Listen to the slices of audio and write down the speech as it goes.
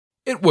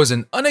It was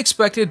an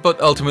unexpected but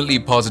ultimately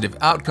positive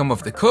outcome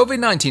of the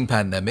COVID-19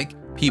 pandemic.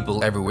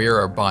 People everywhere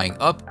are buying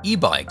up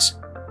e-bikes.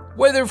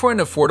 Whether for an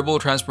affordable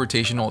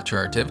transportation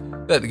alternative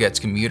that gets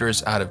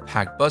commuters out of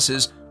packed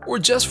buses or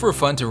just for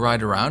fun to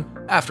ride around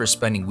after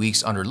spending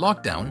weeks under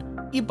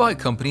lockdown, e-bike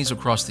companies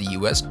across the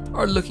US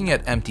are looking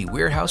at empty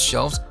warehouse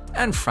shelves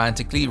and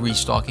frantically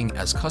restocking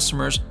as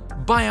customers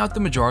buy out the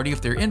majority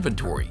of their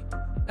inventory.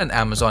 And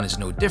Amazon is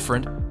no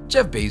different.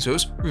 Jeff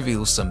Bezos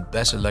reveals some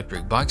best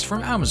electric bikes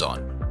from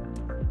Amazon.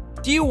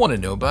 Do you want to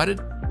know about it?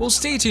 Well,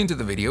 stay tuned to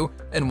the video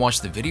and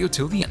watch the video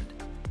till the end.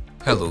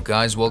 Hello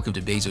guys, welcome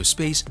to Bezos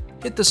Space.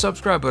 Hit the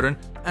subscribe button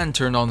and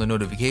turn on the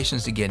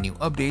notifications to get new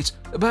updates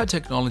about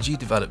technology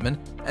development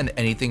and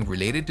anything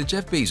related to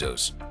Jeff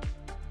Bezos.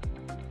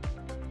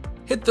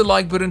 Hit the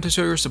like button to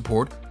show your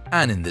support,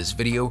 and in this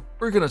video,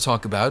 we're gonna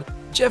talk about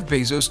Jeff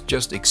Bezos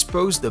just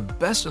exposed the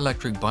best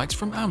electric bikes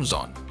from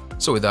Amazon.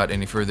 So without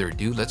any further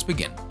ado, let's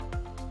begin.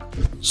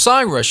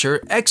 Cyrusher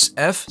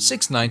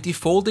XF690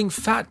 Folding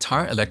Fat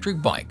Tire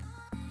Electric Bike.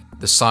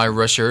 The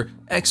Cyrusher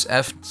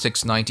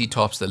XF690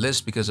 tops the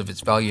list because of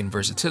its value and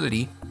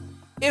versatility.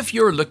 If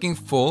you're looking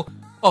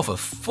of a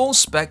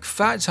full-spec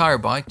fat tire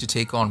bike to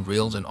take on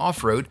rails and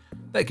off-road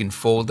that can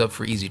fold up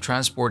for easy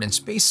transport and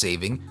space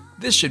saving,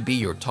 this should be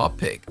your top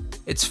pick.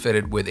 It's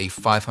fitted with a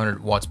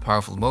 500 watts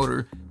powerful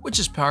motor, which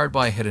is powered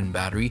by a hidden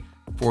battery,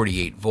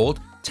 48 volt,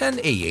 10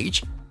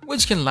 Ah,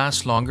 which can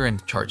last longer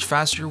and charge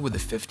faster with a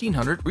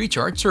 1500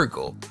 recharge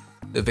circle.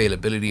 The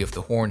availability of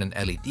the horn and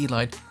LED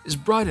light is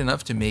bright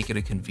enough to make it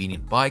a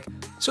convenient bike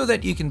so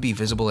that you can be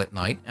visible at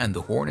night, and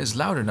the horn is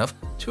loud enough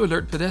to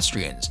alert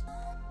pedestrians.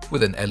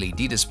 With an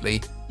LED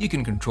display, you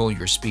can control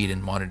your speed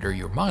and monitor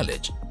your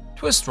mileage.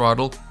 Twist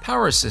throttle,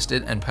 power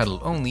assisted, and pedal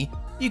only,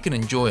 you can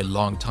enjoy a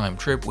long time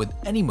trip with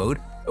any mode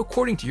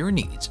according to your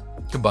needs.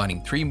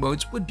 Combining 3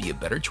 modes would be a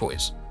better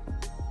choice.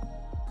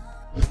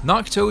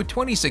 Nocto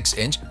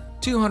 26-inch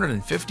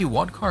 250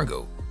 watt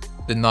Cargo.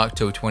 The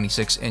Nocto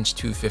 26-inch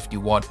 250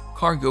 watt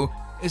Cargo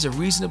is a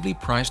reasonably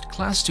priced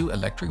Class 2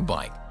 electric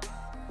bike.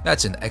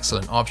 That's an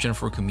excellent option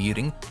for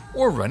commuting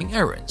or running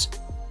errands.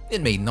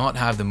 It may not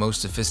have the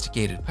most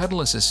sophisticated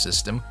pedal assist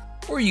system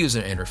or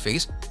user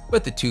interface,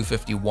 but the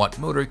 250 watt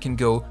motor can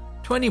go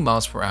 20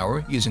 miles per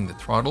hour using the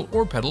throttle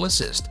or pedal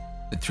assist.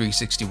 The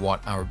 360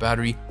 watt hour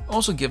battery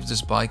also gives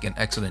this bike an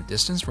excellent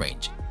distance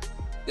range.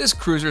 This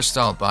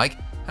cruiser-style bike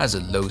has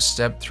a low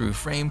step-through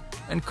frame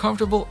and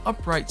comfortable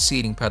upright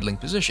seating pedaling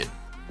position,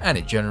 and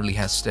it generally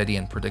has steady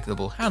and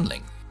predictable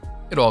handling.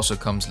 It also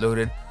comes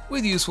loaded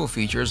with useful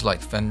features like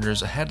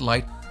fenders, a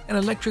headlight, an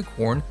electric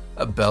horn,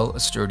 a bell, a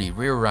sturdy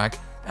rear rack,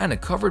 and a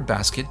covered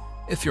basket.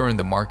 If you're in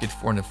the market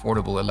for an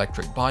affordable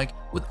electric bike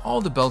with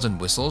all the bells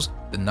and whistles,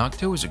 the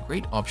Nocto is a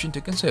great option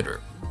to consider.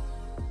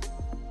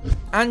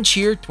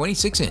 Ancheer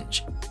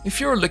 26-inch.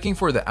 If you're looking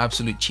for the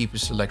absolute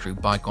cheapest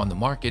electric bike on the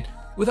market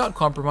without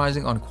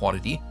compromising on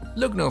quality,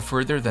 look no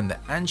further than the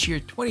Ancheer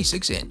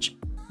 26-inch.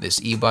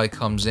 This e-bike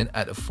comes in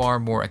at a far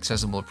more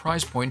accessible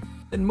price point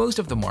than most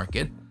of the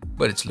market,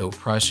 but its low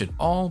price should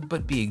all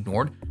but be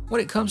ignored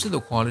when it comes to the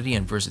quality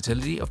and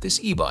versatility of this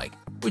e-bike,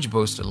 which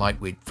boasts a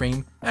lightweight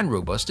frame and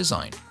robust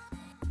design.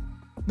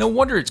 No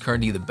wonder it's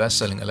currently the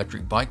best-selling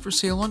electric bike for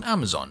sale on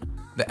Amazon.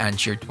 The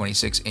Ancheer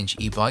 26-inch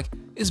e-bike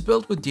is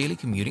built with daily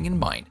commuting in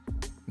mind.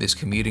 This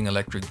commuting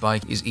electric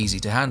bike is easy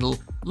to handle,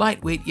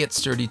 lightweight yet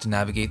sturdy to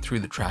navigate through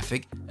the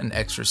traffic, and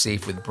extra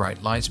safe with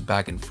bright lights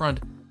back and front.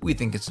 We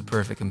think it's the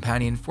perfect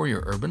companion for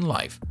your urban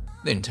life.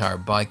 The entire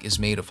bike is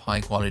made of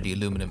high-quality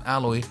aluminum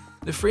alloy.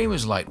 The frame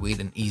is lightweight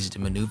and easy to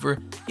maneuver,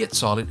 yet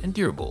solid and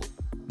durable.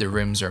 The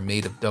rims are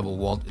made of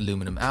double-walled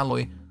aluminum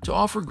alloy to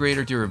offer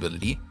greater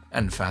durability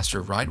and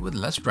faster ride with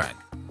less drag.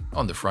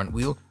 On the front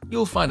wheel,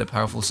 you'll find a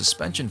powerful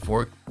suspension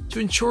fork to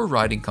ensure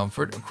riding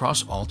comfort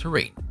across all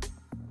terrain.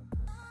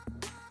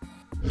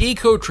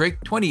 EcoTric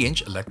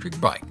 20-inch electric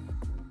bike.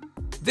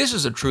 This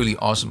is a truly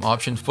awesome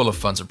option full of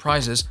fun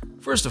surprises.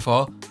 First of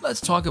all,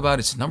 let's talk about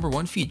its number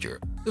one feature,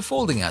 the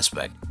folding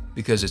aspect.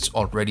 Because it's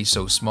already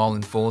so small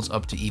and folds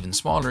up to even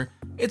smaller,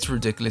 it's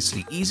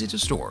ridiculously easy to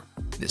store.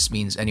 This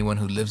means anyone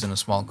who lives in a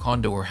small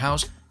condo or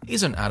house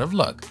isn't out of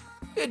luck.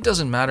 It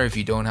doesn't matter if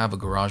you don't have a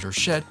garage or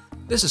shed,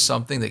 this is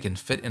something that can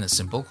fit in a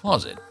simple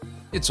closet.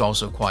 It's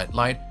also quite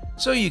light,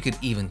 so you could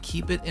even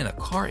keep it in a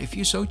car if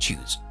you so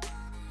choose.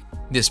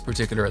 This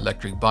particular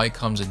electric bike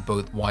comes in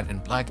both white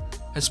and black,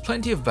 has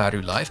plenty of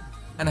battery life,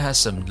 and has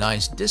some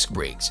nice disc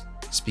brakes.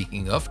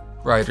 Speaking of,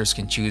 riders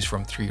can choose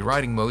from 3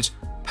 riding modes: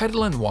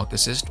 pedal and walk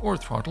assist or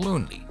throttle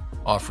only.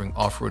 Offering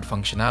off-road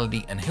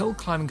functionality and hill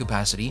climbing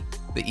capacity,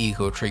 the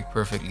EcoTric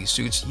perfectly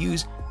suits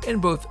use in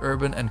both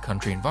urban and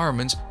country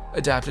environments,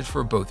 adapted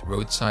for both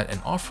roadside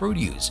and off-road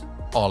use.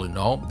 All in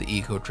all, the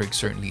EcoTric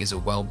certainly is a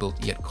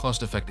well-built yet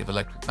cost-effective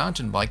electric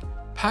mountain bike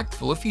packed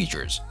full of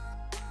features.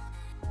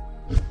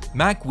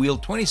 Mack Wheel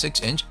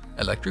 26-inch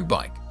electric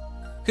bike.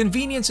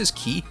 Convenience is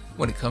key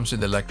when it comes to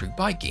the electric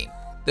bike game.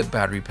 The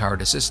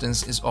battery-powered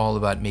assistance is all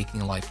about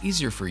making life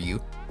easier for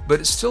you, but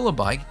it's still a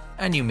bike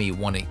and you may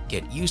want to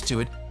get used to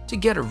it to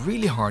get a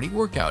really hearty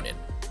workout in.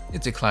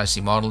 It's a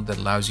classy model that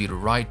allows you to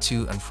ride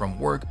to and from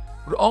work,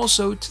 but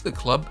also to the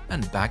club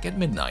and back at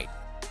midnight.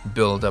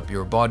 Build up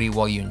your body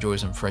while you enjoy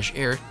some fresh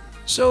air,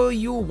 so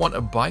you'll want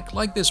a bike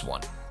like this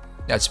one.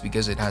 That's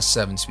because it has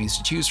 7 speeds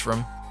to choose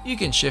from. You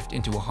can shift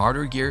into a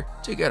harder gear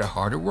to get a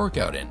harder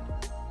workout in.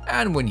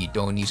 And when you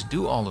don't need to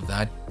do all of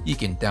that, you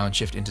can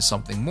downshift into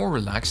something more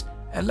relaxed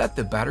and let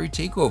the battery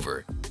take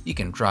over. You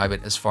can drive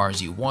it as far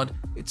as you want.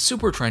 It's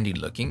super trendy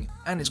looking,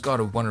 and it's got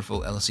a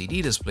wonderful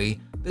LCD display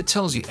that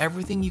tells you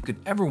everything you could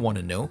ever want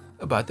to know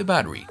about the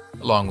battery,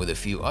 along with a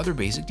few other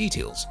basic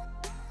details.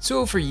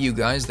 So for you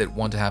guys that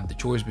want to have the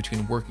choice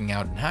between working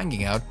out and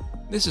hanging out,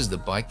 this is the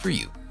bike for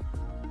you.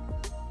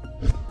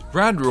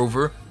 Rad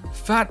Rover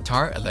Fat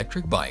Tire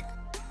Electric Bike.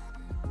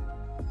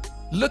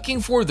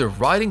 Looking for the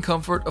riding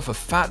comfort of a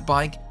fat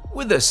bike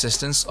with the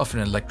assistance of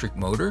an electric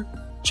motor?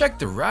 Check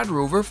the Rad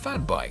Rover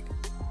Fat Bike.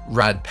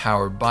 Rad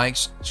Powered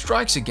Bikes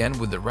strikes again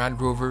with the Rad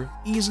Rover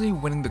easily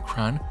winning the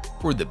crown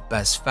for the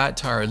best fat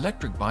tire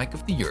electric bike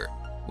of the year.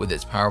 With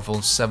its powerful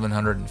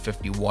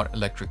 750-watt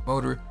electric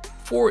motor,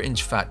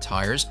 4-inch fat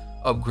tires,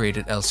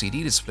 upgraded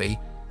LCD display,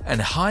 and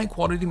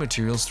high-quality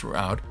materials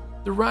throughout,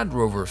 the Rad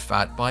Rover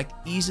Fat Bike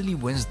easily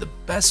wins the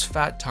Best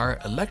Fat Tire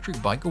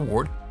Electric Bike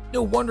award.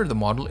 No wonder the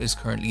model is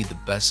currently the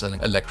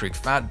best-selling electric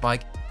fat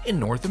bike in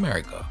North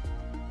America.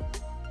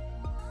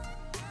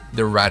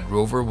 The Rad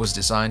Rover was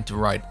designed to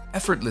ride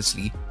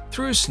effortlessly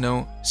through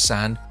snow,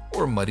 sand,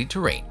 or muddy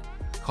terrain.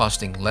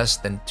 Costing less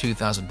than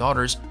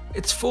 $2,000,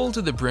 it's full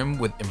to the brim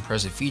with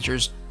impressive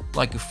features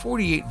like a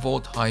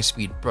 48-volt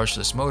high-speed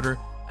brushless motor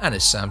and a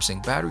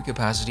Samsung battery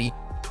capacity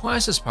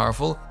twice as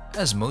powerful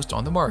as most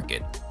on the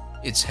market.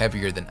 It's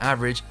heavier than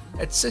average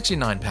at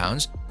 69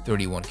 pounds,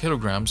 31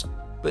 kilograms,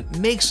 but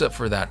makes up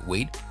for that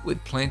weight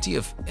with plenty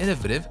of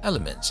innovative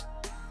elements.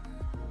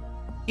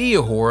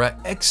 Eahora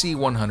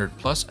XC100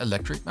 Plus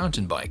Electric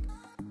Mountain Bike.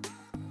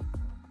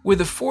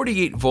 With a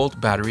 48-volt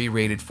battery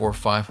rated for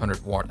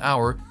 500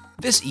 watt-hour,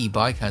 this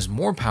e-bike has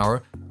more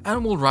power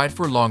and will ride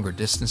for longer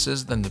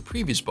distances than the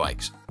previous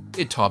bikes.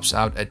 It tops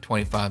out at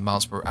 25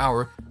 miles per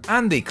hour,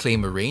 and they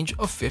claim a range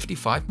of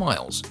 55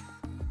 miles.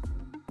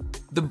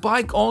 The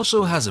bike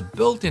also has a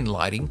built-in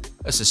lighting,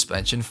 a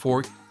suspension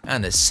fork,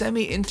 and a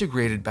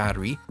semi-integrated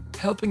battery,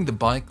 helping the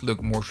bike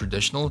look more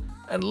traditional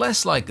and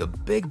less like a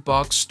big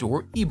box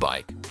store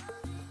e-bike.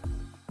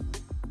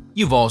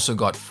 You've also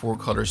got 4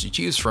 colors to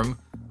choose from,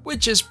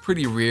 which is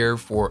pretty rare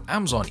for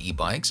Amazon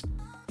e-bikes.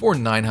 For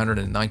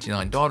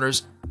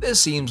 $999,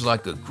 this seems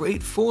like a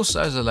great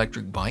full-size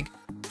electric bike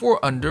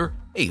for under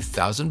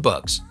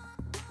 $1,000.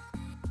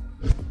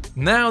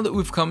 Now that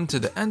we've come to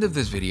the end of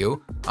this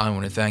video, I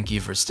want to thank you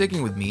for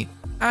sticking with me,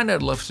 and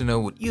I'd love to know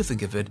what you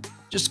think of it.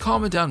 Just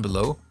comment down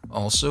below.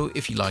 Also,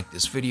 if you like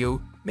this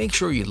video, make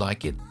sure you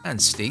like it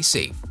and stay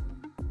safe.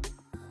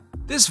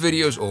 This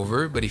video is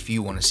over, but if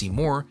you want to see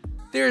more,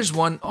 there's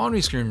one on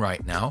your screen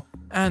right now,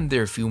 and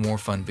there are a few more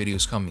fun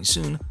videos coming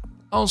soon.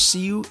 I'll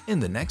see you in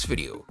the next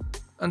video.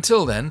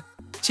 Until then,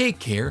 take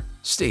care,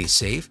 stay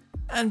safe,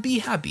 and be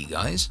happy,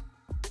 guys.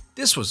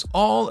 This was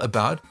all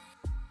about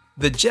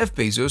the Jeff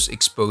Bezos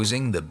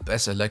exposing the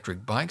best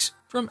electric bikes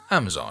from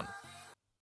Amazon.